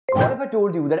What if I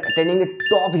told you that attending the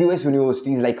top US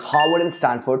universities like Harvard and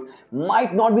Stanford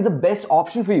might not be the best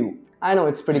option for you? I know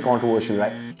it's pretty controversial,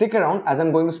 right? Stick around as I'm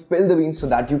going to spill the beans so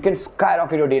that you can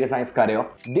skyrocket your data science career.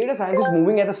 Data science is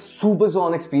moving at a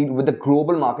supersonic speed with the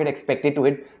global market expected to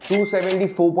hit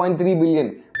 274.3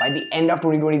 billion by the end of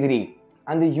 2023.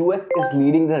 And the US is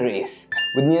leading the race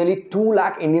with nearly 2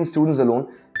 lakh Indian students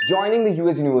alone joining the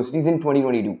US universities in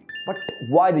 2022. But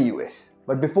why the US?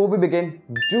 But before we begin,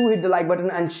 do hit the like button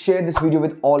and share this video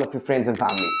with all of your friends and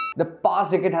family. The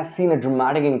past decade has seen a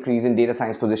dramatic increase in data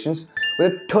science positions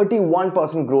with a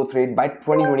 31% growth rate by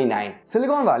 2029.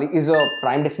 Silicon Valley is a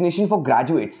prime destination for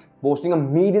graduates, boasting a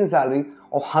median salary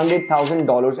of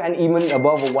 $100,000 and even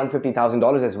above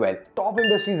 $150,000 as well. Top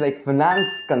industries like finance,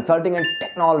 consulting and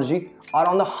technology are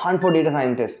on the hunt for data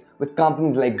scientists, with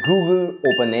companies like Google,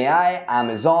 OpenAI,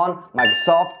 Amazon,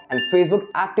 Microsoft and Facebook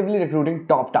actively recruiting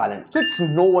top talent. So it's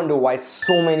no wonder why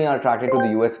so many are attracted to the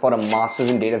US for a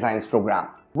Masters in Data Science program.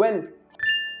 Well,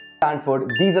 Stanford,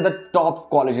 these are the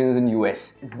top colleges in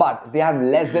US, but they have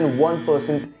less than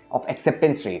 1% of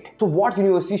acceptance rate. So what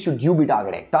university should you be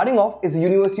targeting? Starting off is the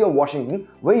University of Washington,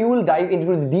 where you will dive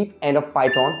into the deep end of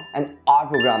Python and R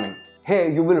programming. Here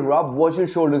you will rub virtual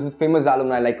shoulders with famous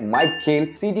alumni like Mike Kale,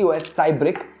 CTO at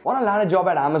Cybrick. Want to land a job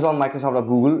at Amazon, Microsoft or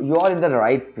Google? You are in the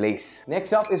right place.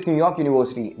 Next up is New York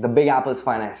University, the Big Apple's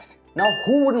finest. Now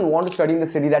who wouldn't want to study in the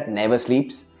city that never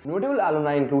sleeps? Notable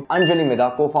alumni include Anjali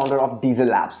Midha, co-founder of Diesel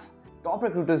Labs. Top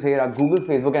recruiters here are Google,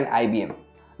 Facebook and IBM.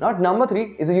 Now at number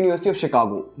 3 is the University of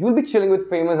Chicago. You will be chilling with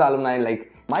famous alumni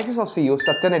like Microsoft CEO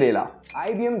Satya Nadella.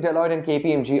 IBM, Deloitte and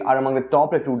KPMG are among the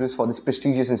top recruiters for this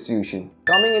prestigious institution.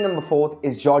 Coming in number 4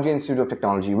 is Georgia Institute of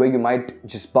Technology, where you might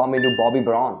just bump into Bobby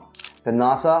Brown, the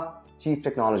NASA chief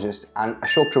technologist, and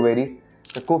Ashok Trivedi,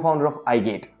 the co-founder of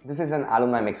iGate. This is an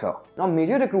alumni mixer. Now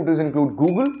major recruiters include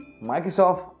Google,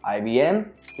 Microsoft, IBM,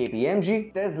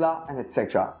 KPMG, Tesla and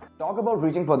etc. Talk about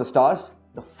reaching for the stars.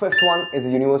 The 5th one is the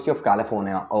University of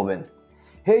California, Irvine.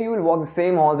 Here you will walk the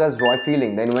same halls as Roy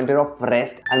Fielding, the inventor of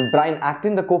REST, and Brian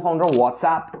Acton, the co-founder of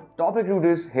WhatsApp. Top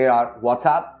recruiters here are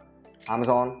WhatsApp,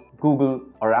 Amazon, Google,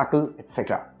 Oracle,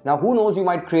 etc. Now who knows, you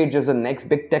might create just the next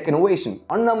big tech innovation.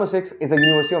 On number 6 is the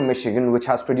University of Michigan, which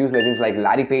has produced legends like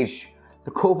Larry Page,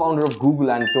 the co-founder of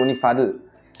Google, and Tony Fadell,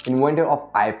 inventor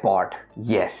of iPod.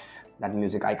 Yes, that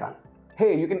music icon.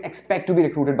 Hey, you can expect to be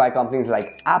recruited by companies like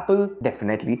Apple,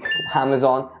 definitely,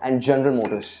 Amazon and General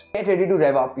Motors. Get ready to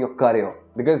rev up your career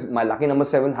because my lucky number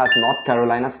 7 has North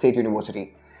Carolina State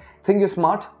University. Think you're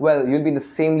smart? Well, you'll be in the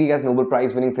same league as Nobel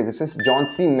Prize winning physicists John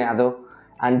C. Mather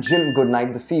and Jim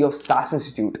Goodnight, the CEO of SAS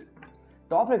Institute.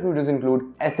 Top recruiters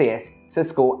include SAS,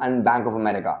 Cisco and Bank of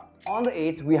America. On the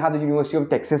 8th, we have the University of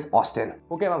Texas, Austin,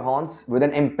 who came up horns with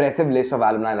an impressive list of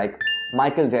alumni like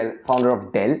Michael Dell, founder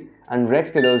of Dell, and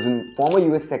Rex Tillerson, former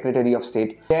US Secretary of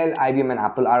State. Dell, IBM and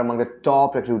Apple are among the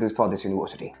top recruiters for this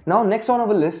university. Now next on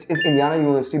our list is Indiana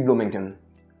University, Bloomington,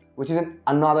 which is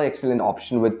another excellent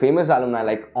option with famous alumni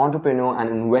like entrepreneur and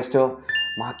investor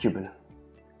Mark Cuban.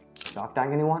 Shark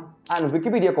Tank anyone? And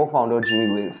Wikipedia co-founder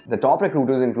Jimmy Wales. The top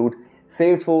recruiters include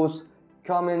Salesforce,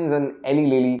 Cummins and Eli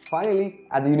Lilly. Finally,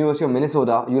 at the University of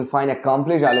Minnesota, you'll find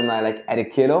accomplished alumni like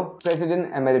Eric Keller,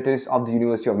 President Emeritus of the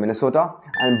University of Minnesota,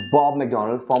 and Bob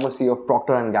McDonald, former CEO of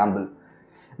Procter & Gamble.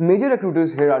 Major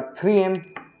recruiters here are 3M,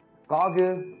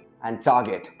 Cargill, and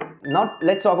Target. Now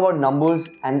let's talk about numbers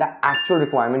and the actual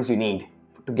requirements you need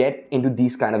to get into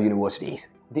these kind of universities.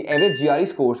 The average GRE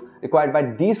scores required by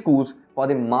these schools for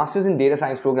the Masters in Data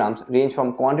Science programs range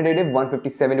from quantitative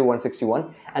 157 to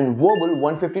 161 and verbal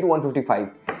 150 to 155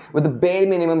 with the bare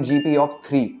minimum GPA of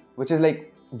 3, which is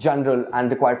like general and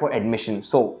required for admission.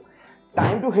 So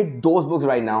time to hit those books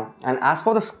right now. And as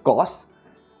for the costs,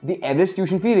 the average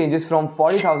tuition fee ranges from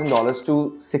 $40,000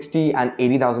 to $60,000 and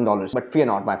 $80,000. But fear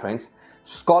not, my friends.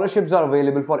 Scholarships are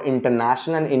available for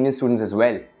international and Indian students as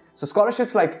well. So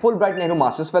scholarships like Fulbright Nehru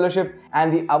Masters Fellowship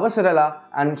and the Avasarala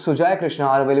and Sujaya Krishna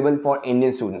are available for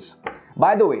Indian students.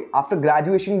 By the way, after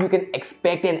graduation, you can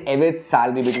expect an average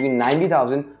salary between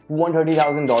 $90,000 to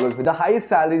 $130,000 with the highest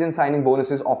salaries and signing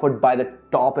bonuses offered by the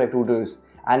top recruiters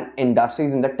and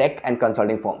industries in the tech and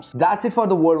consulting firms. That's it for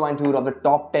the worldwide tour of the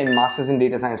top 10 Masters in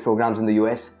Data Science programs in the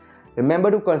US. Remember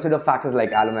to consider factors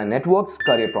like alumni networks,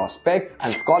 career prospects,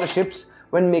 and scholarships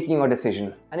when making your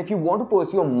decision. And if you want to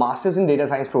pursue a Masters in Data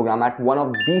Science program at one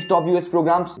of these top US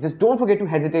programs, just don't forget to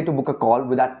hesitate to book a call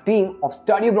with our team of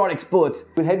study abroad experts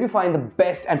who will help you find the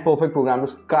best and perfect program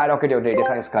to skyrocket your data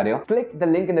science career. Click the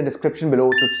link in the description below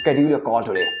to schedule your call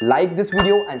today. Like this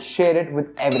video and share it with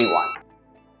everyone.